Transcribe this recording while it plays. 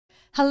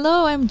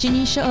Hello, I'm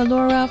Janisha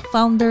Alora,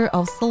 founder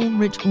of Soul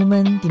Rich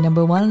Woman, the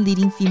 #1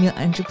 leading female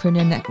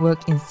entrepreneur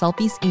network in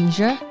Southeast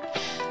Asia.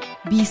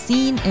 Be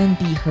seen and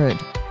be heard.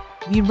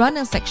 We run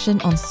a section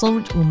on Soul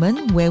Rich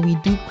Woman where we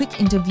do quick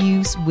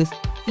interviews with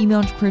female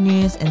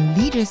entrepreneurs and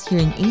leaders here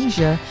in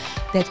Asia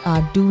that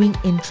are doing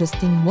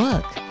interesting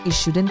work. It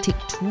shouldn't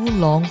take too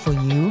long for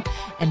you,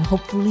 and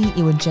hopefully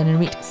it will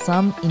generate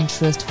some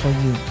interest for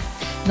you.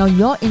 Now,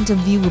 your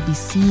interview will be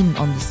seen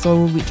on the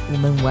Soul Rich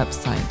Woman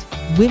website.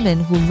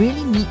 Women who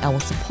really need our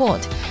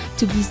support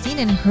to be seen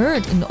and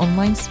heard in the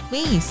online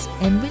space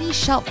and really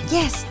shout,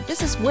 yes,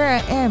 this is where I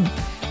am.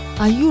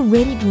 Are you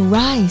ready to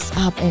rise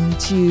up and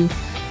to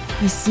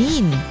be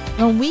seen?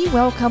 Now, we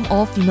welcome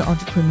all female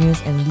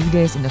entrepreneurs and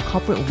leaders in the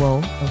corporate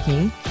world,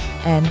 okay?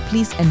 And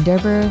please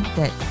endeavor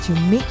that to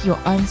make your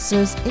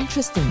answers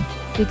interesting,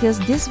 because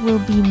this will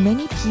be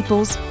many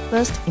people's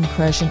first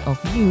impression of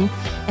you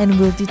and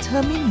will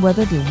determine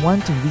whether they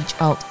want to reach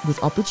out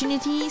with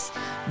opportunities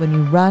when we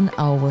run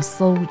our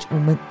Soul Rich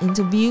Woman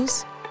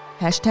interviews.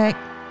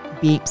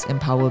 #Babes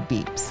Empower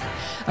Babes.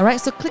 Alright,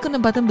 so click on the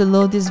button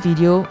below this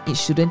video. It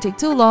shouldn't take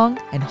too long,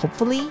 and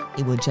hopefully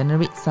it will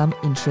generate some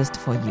interest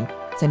for you.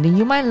 Sending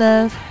you my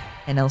love,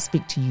 and I'll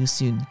speak to you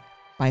soon.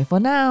 Bye for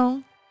now.